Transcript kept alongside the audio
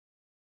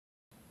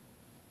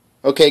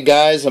Okay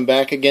guys, I'm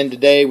back again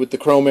today with the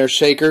Krom-Air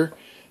shaker.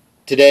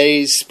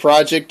 Today's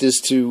project is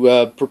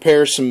to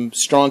prepare some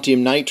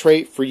strontium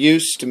nitrate for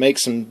use to make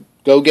some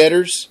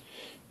go-getters.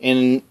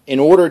 And in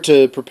order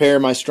to prepare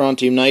my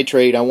strontium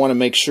nitrate, I want to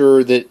make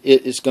sure that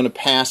it is going to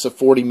pass a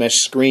 40 mesh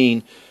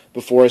screen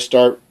before I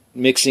start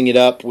mixing it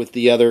up with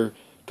the other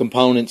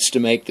components to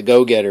make the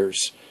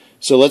go-getters.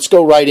 So let's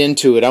go right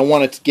into it. I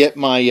want to get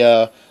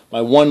my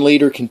my 1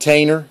 liter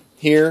container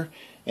here,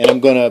 and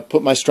I'm going to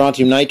put my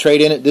strontium nitrate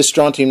in it. This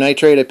strontium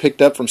nitrate I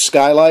picked up from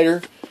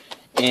Skylighter.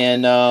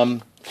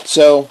 And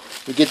so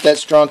we get that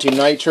strontium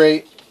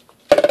nitrate.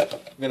 I'm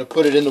going to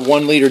put it in the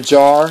 1 liter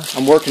jar.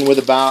 I'm working with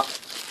about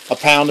a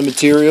pound of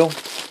material.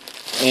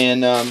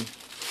 And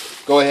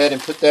go ahead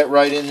and put that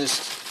right in this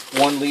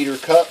 1 liter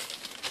cup.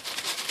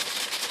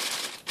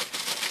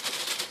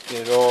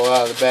 Get it all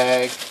out of the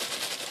bag.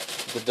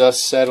 Let the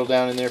dust settle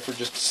down in there for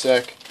just a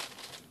sec.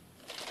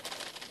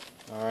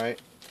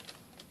 Alright.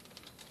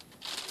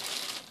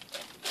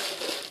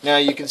 Now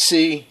you can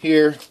see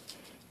here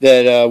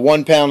that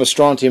 1 pound of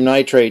strontium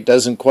nitrate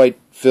doesn't quite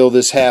fill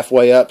this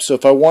halfway up. So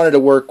if I wanted to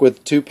work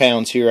with 2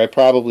 pounds here, I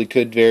probably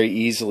could very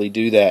easily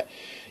do that.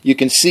 You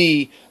can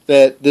see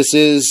that this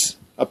is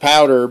a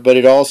powder, but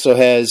it also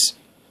has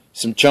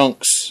some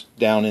chunks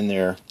down in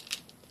there.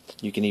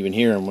 You can even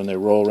hear them when they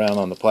roll around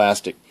on the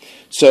plastic.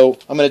 So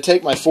I'm going to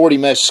take my 40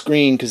 mesh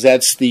screen, because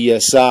that's the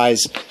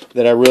size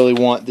that I really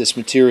want this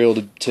material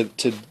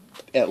to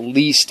at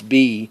least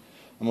be.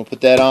 I'm going to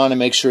put that on and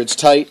make sure it's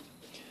tight.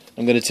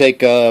 I'm going to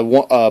take a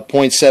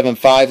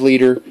 0.75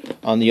 liter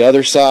on the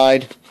other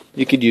side.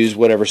 You could use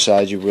whatever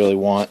size you really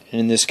want.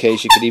 And in this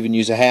case, you could even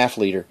use a ½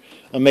 liter.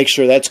 I'll make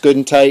sure that's good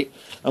and tight.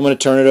 I'm going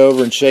to turn it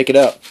over and shake it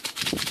up.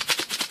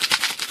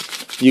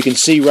 You can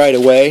see right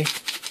away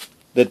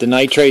that the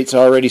nitrate's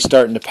already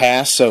starting to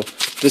pass. So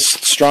this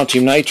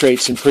strontium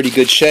nitrate's in pretty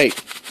good shape.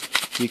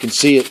 You can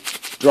see it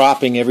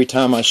dropping every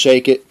time I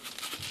shake it.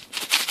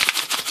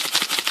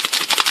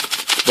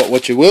 But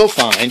what you will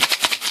find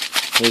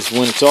is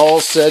when it's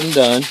all said and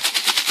done,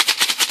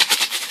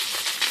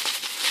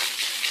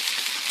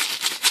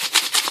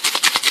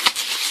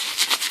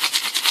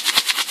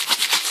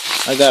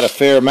 I got a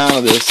fair amount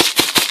of this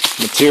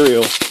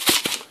material.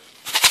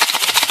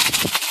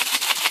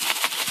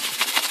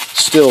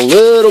 Still a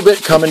little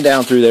bit coming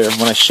down through there.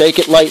 When I shake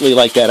it lightly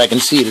like that, I can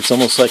see it. It's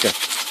almost like a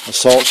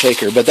salt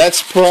shaker. But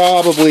that's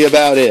probably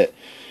about it.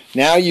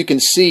 Now you can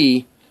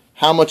see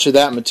how much of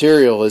that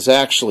material is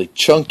actually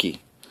chunky.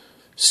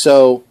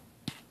 So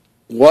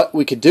what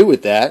we could do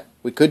with that,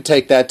 we could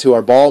take that to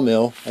our ball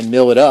mill and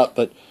mill it up,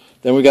 but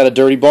then we got a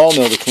dirty ball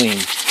mill to clean.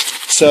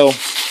 So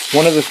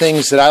one of the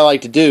things that I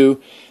like to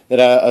do, that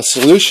a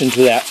solution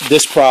to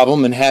this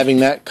problem, and having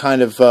that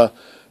kind of,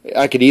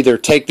 I could either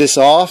take this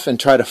off and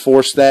try to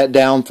force that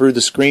down through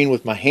the screen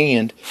with my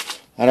hand.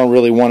 I don't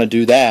really want to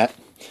do that.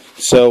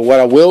 So what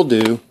I will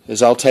do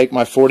is I'll take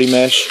my 40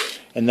 mesh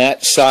and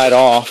that side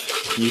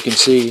off. You can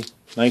see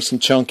nice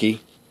and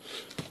chunky.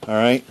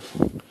 Alright.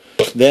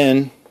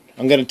 Then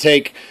I'm going to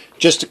take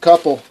just a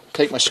couple,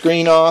 take my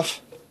screen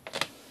off.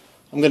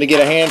 I'm going to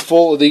get a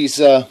handful of these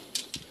are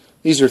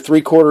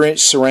 3/4 inch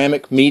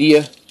ceramic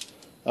media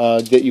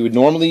that you would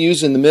normally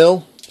use in the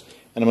mill.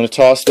 And I'm going to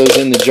toss those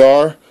in the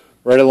jar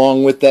right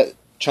along with that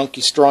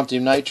chunky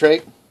strontium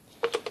nitrate.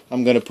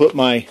 I'm going to put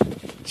my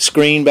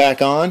screen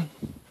back on,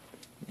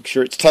 make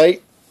sure it's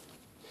tight.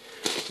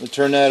 I'm going to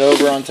turn that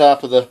over on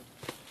top of the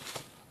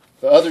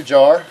other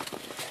jar.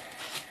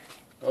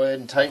 Go ahead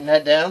and tighten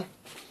that down.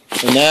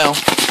 And now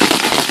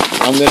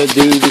I'm going to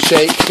do the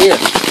shake here.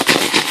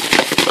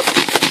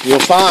 You'll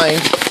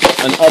find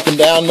an up and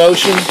down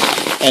motion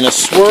and a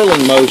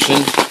swirling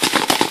motion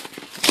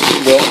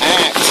will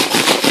act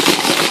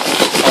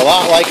a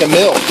lot like a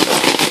mill.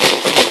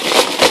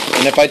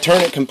 And if I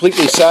turn it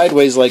completely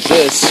sideways like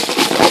this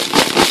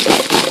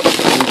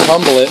and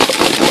tumble it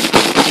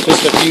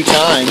just a few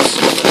times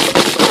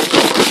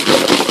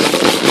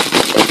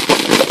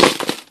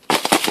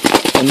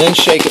and then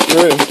shake it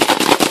through,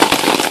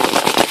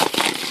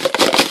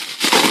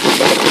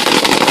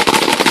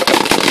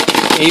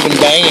 even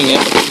banging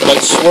it,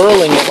 but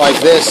swirling it like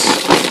this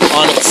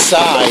on its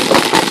side,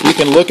 you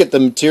can look at the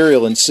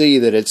material and see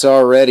that it's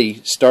already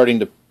starting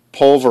to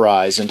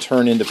pulverize and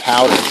turn into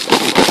powder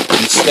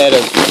instead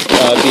of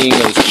being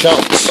those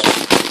chunks.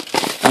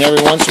 And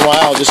every once in a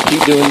while I'll just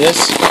keep doing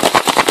this,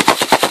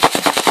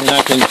 and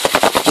I can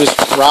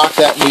just rock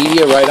that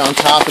media right on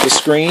top of the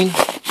screen.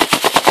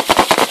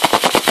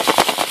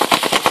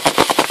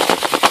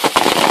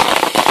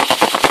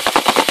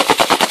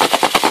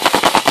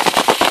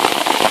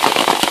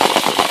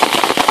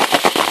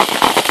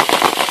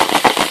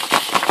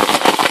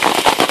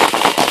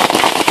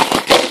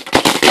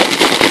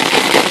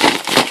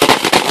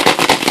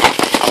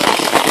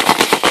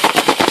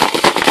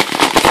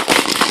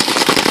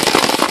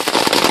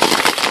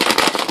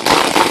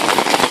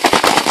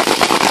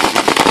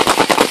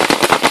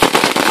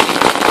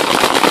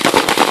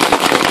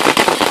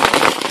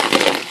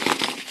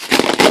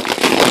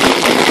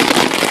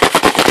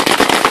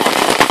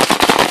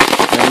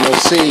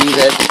 see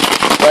that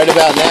right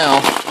about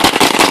now,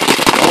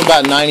 I'm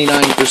about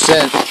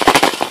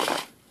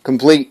 99%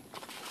 complete.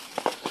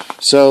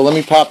 So let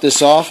me pop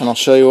this off and I'll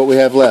show you what we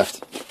have left.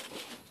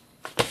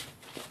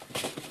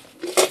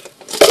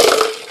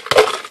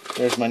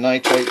 There's my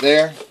nitrate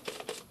there.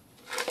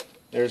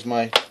 There's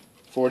my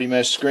 40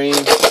 mesh screen.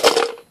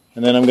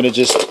 And then I'm going to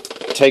just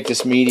take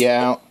this media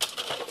out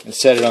and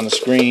set it on the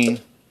screen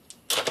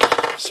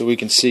so we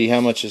can see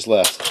how much is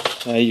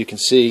left. Now you can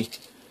see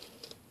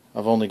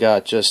I've only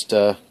got just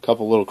a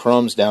couple little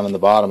crumbs down in the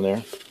bottom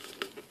there,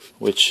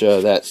 which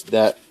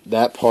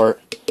that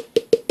part,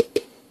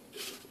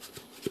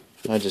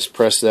 I just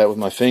press that with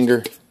my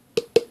finger,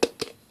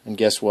 and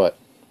guess what?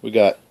 We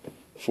got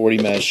 40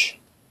 mesh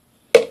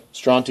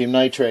strontium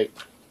nitrate.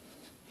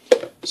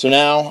 So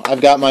now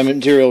I've got my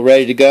material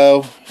ready to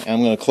go, and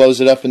I'm going to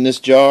close it up in this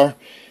jar,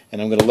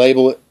 and I'm going to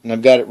label it, and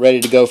I've got it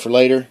ready to go for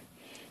later.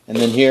 And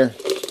then here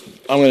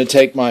I'm going to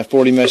take my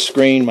 40 mesh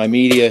screen, my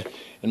media,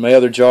 and my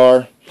other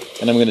jar,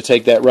 and I'm going to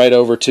take that right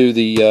over to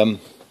the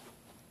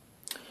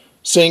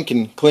sink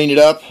and clean it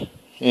up,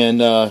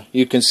 and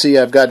you can see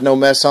I've got no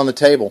mess on the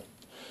table.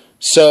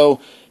 So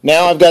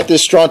now I've got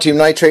this strontium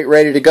nitrate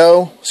ready to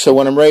go, so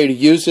when I'm ready to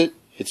use it,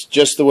 it's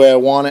just the way I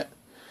want it.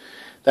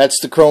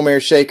 That's the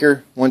Krom-Air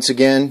shaker, once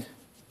again,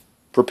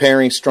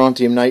 preparing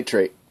strontium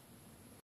nitrate.